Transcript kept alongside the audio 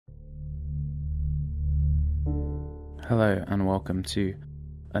Hello and welcome to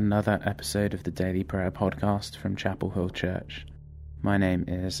another episode of the Daily Prayer Podcast from Chapel Hill Church. My name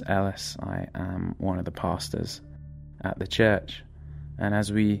is Ellis. I am one of the pastors at the church. And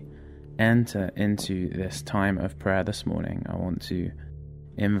as we enter into this time of prayer this morning, I want to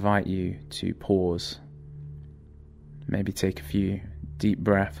invite you to pause. Maybe take a few deep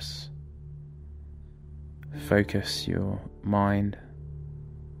breaths. Focus your mind,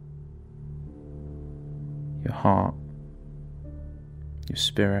 your heart, your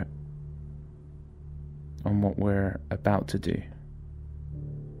spirit on what we're about to do,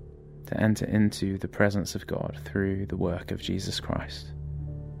 to enter into the presence of God through the work of Jesus Christ,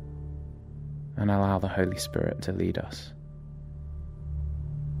 and allow the Holy Spirit to lead us.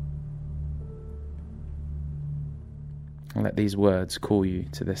 And let these words call you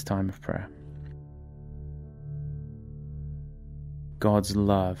to this time of prayer. God's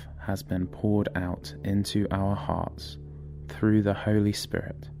love has been poured out into our hearts through the Holy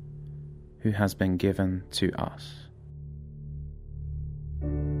Spirit, who has been given to us.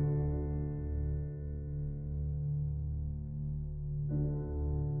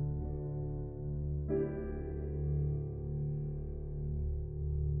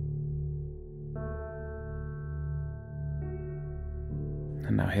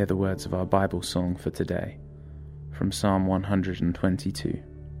 And now hear the words of our Bible song for today, from Psalm 122.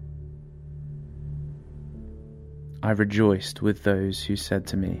 I rejoiced with those who said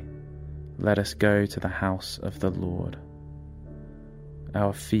to me, "Let us go to the house of the Lord."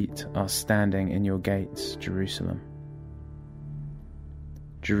 Our feet are standing in your gates, Jerusalem.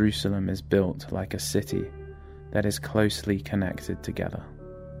 Jerusalem is built like a city that is closely connected together.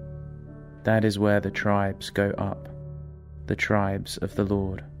 That is where the tribes go up, the tribes of the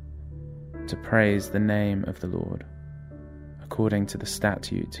Lord, to praise the name of the Lord, according to the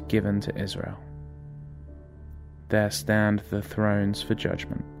statute given to Israel. There stand the thrones for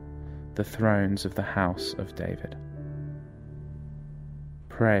judgment, the thrones of the house of David.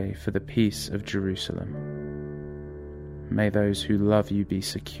 Pray for the peace of Jerusalem. May those who love you be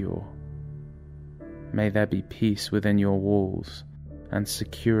secure. May there be peace within your walls and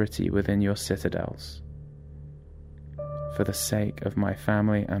security within your citadels. For the sake of my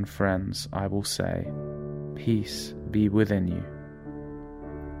family and friends, I will say, peace be within you.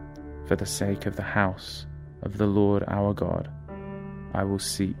 For the sake of the house of the Lord our God, I will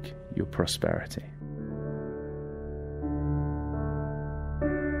seek your prosperity.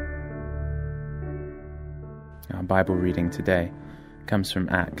 Our Bible reading today comes from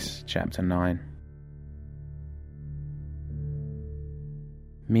Acts chapter 9.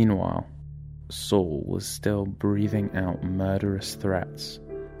 Meanwhile, Saul was still breathing out murderous threats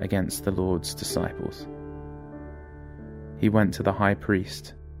against the Lord's disciples. He went to the high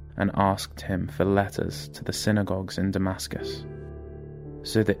priest and asked him for letters to the synagogues in Damascus,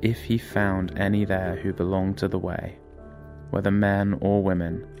 so that if he found any there who belonged to the way, whether men or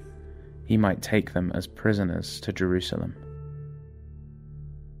women, he might take them as prisoners to Jerusalem.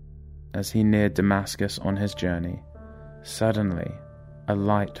 As he neared Damascus on his journey, suddenly a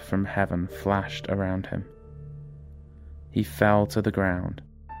light from heaven flashed around him. He fell to the ground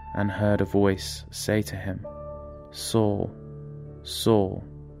and heard a voice say to him, "Saul, Saul,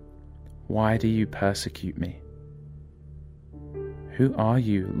 why do you persecute me?" "Who are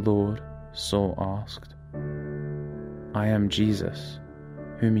you, Lord?" Saul asked. "I am Jesus,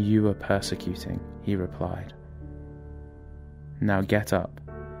 whom you are persecuting," he replied. "Now get up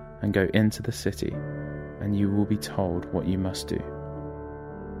and go into the city, and you will be told what you must do."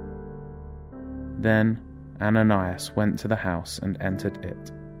 Then Ananias went to the house and entered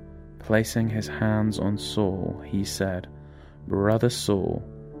it. Placing his hands on Saul, he said, "Brother Saul,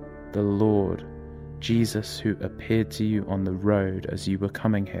 the Lord, Jesus, who appeared to you on the road as you were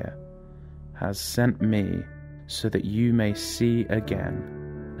coming here, has sent me so that you may see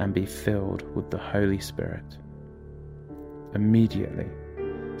again and be filled with the Holy Spirit." Immediately,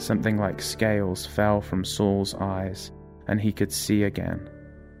 something like scales fell from Saul's eyes, and he could see again.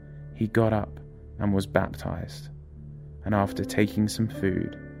 He got up and was baptized, and after taking some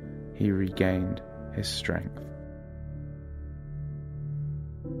food, he regained his strength.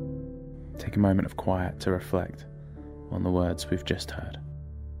 Take a moment of quiet to reflect on the words we've just heard.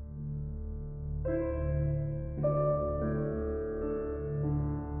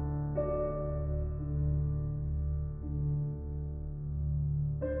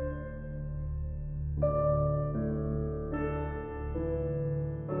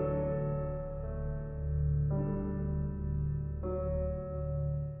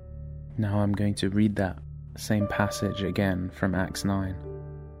 Now I'm going to read that same passage again from Acts 9.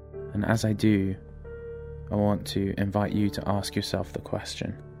 And as I do, I want to invite you to ask yourself the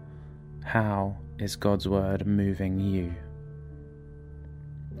question, how is God's Word moving you?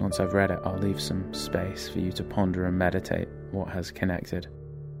 Once I've read it, I'll leave some space for you to ponder and meditate what has connected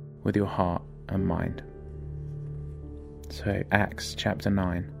with your heart and mind. So, Acts chapter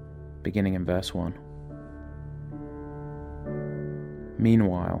 9, beginning in verse 1.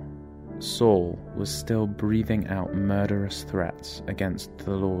 Meanwhile, Saul was still breathing out murderous threats against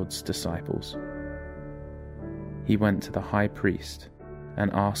the Lord's disciples. He went to the high priest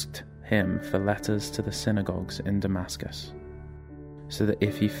and asked him for letters to the synagogues in Damascus, so that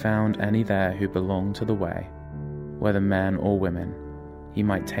if he found any there who belonged to the way, whether men or women, he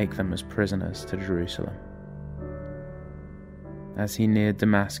might take them as prisoners to Jerusalem. As he neared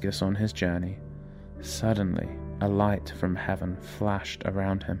Damascus on his journey, suddenly a light from heaven flashed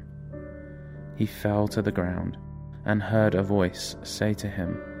around him. He fell to the ground and heard a voice say to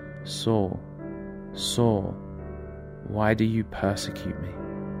him, "Saul, Saul, why do you persecute me?"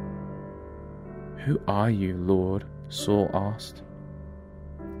 "Who are you, Lord?" Saul asked.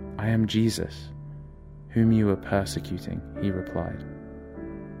 "I am Jesus, whom you are persecuting," he replied.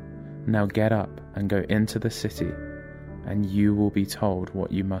 "Now get up and go into the city, and you will be told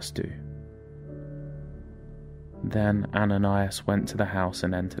what you must do." Then Ananias went to the house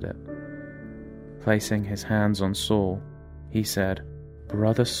and entered it. Placing his hands on Saul, he said,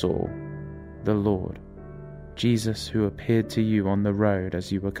 "Brother Saul, the Lord, Jesus, who appeared to you on the road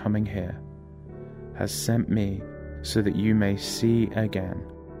as you were coming here, has sent me so that you may see again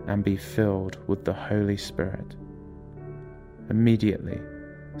and be filled with the Holy Spirit." Immediately,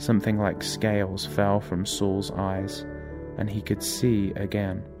 something like scales fell from Saul's eyes, and he could see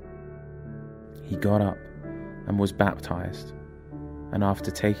again. He got up and was baptized, and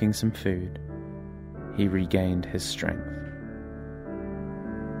after taking some food, he regained his strength.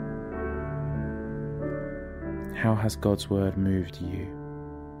 How has God's Word moved you?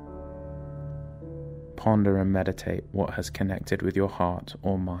 Ponder and meditate what has connected with your heart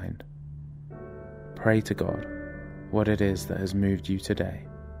or mind. Pray to God what it is that has moved you today.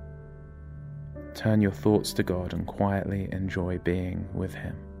 Turn your thoughts to God and quietly enjoy being with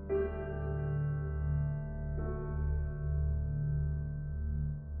Him.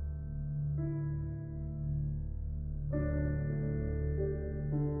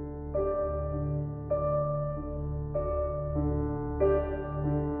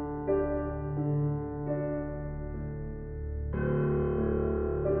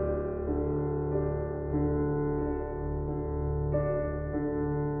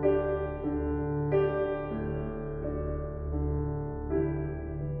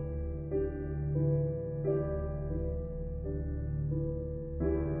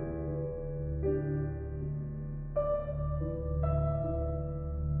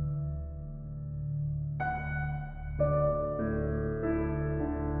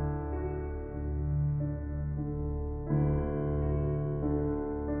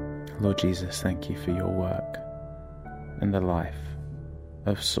 Lord Jesus, thank you for your work in the life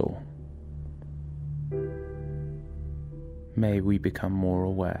of Saul. May we become more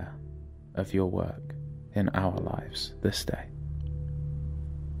aware of your work in our lives this day.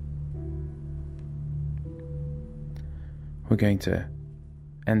 We're going to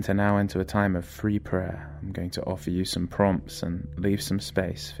enter now into a time of free prayer. I'm going to offer you some prompts and leave some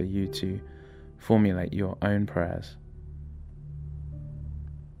space for you to formulate your own prayers.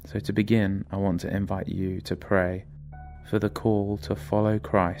 So to begin, I want to invite you to pray for the call to follow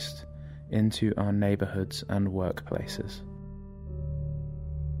Christ into our neighborhoods and workplaces.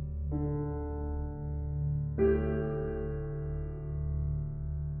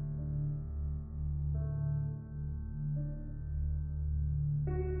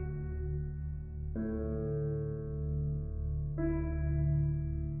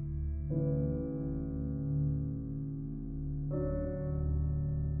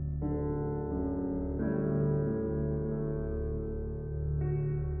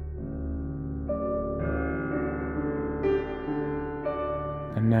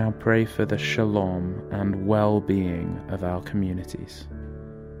 And now pray for the shalom and well-being of our communities.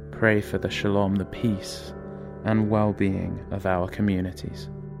 Pray for the shalom, the peace and well-being of our communities.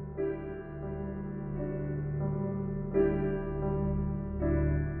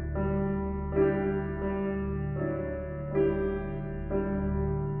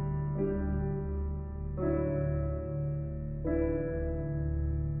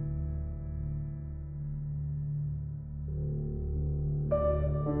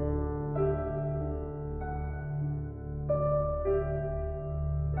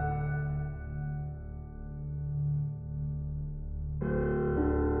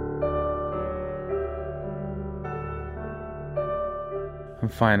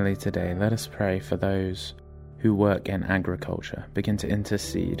 And finally today, let us pray for those who work in agriculture. Begin to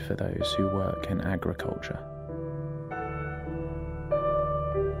intercede for those who work in agriculture.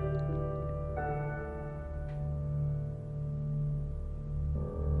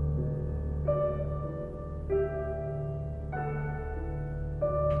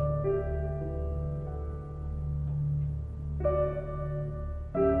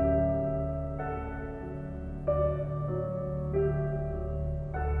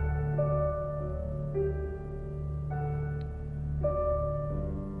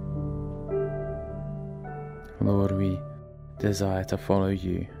 Lord, we desire to follow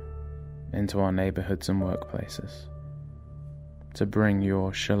you into our neighborhoods and workplaces, to bring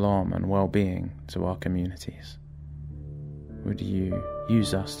your shalom and well-being to our communities. Would you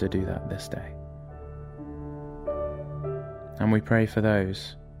use us to do that this day? And we pray for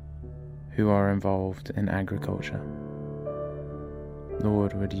those who are involved in agriculture.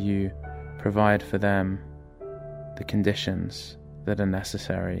 Lord, would you provide for them the conditions that are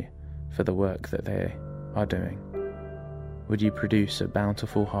necessary for the work that they are doing? Would you produce a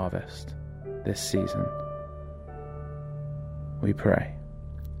bountiful harvest this season? We pray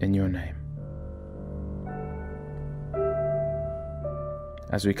in your name.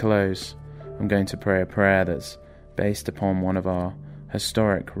 As we close, I'm going to pray a prayer that's based upon one of our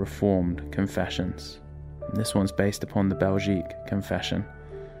historic Reformed confessions. This one's based upon the Belgique Confession,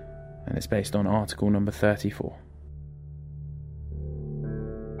 and it's based on article number 34.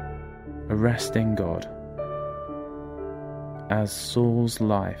 Arresting God. As Saul's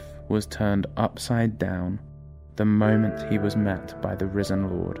life was turned upside down the moment he was met by the risen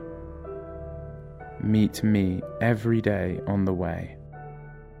Lord, meet me every day on the way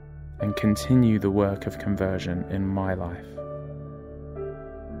and continue the work of conversion in my life.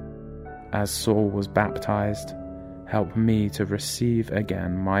 As Saul was baptized, help me to receive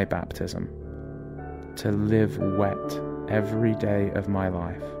again my baptism, to live wet every day of my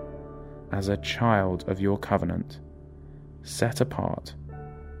life as a child of your covenant, set apart,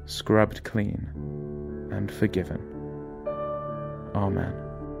 scrubbed clean, and forgiven. Amen.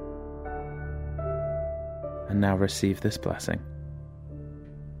 And now receive this blessing.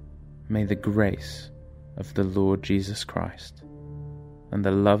 May the grace of the Lord Jesus Christ, and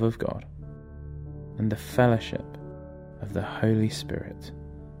the love of God, and the fellowship of the Holy Spirit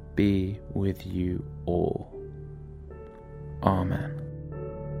be with you all. Amen.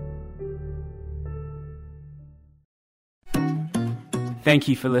 Thank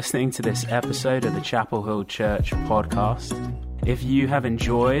you for listening to this episode of the Chapel Hill Church podcast. If you have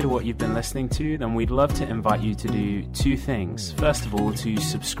enjoyed what you've been listening to, then we'd love to invite you to do two things. First of all, to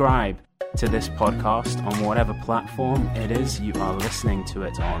subscribe to this podcast on whatever platform it is you are listening to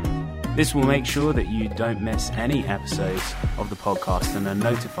it on. This will make sure that you don't miss any episodes of the podcast and are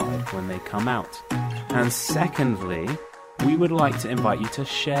notified when they come out. And secondly, we would like to invite you to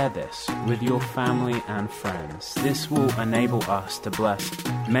share this with your family and friends. This will enable us to bless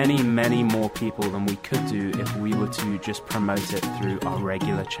many, many more people than we could do if we were to just promote it through our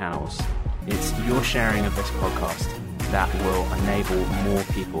regular channels. It's your sharing of this podcast that will enable more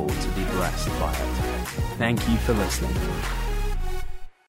people to be blessed by it. Thank you for listening.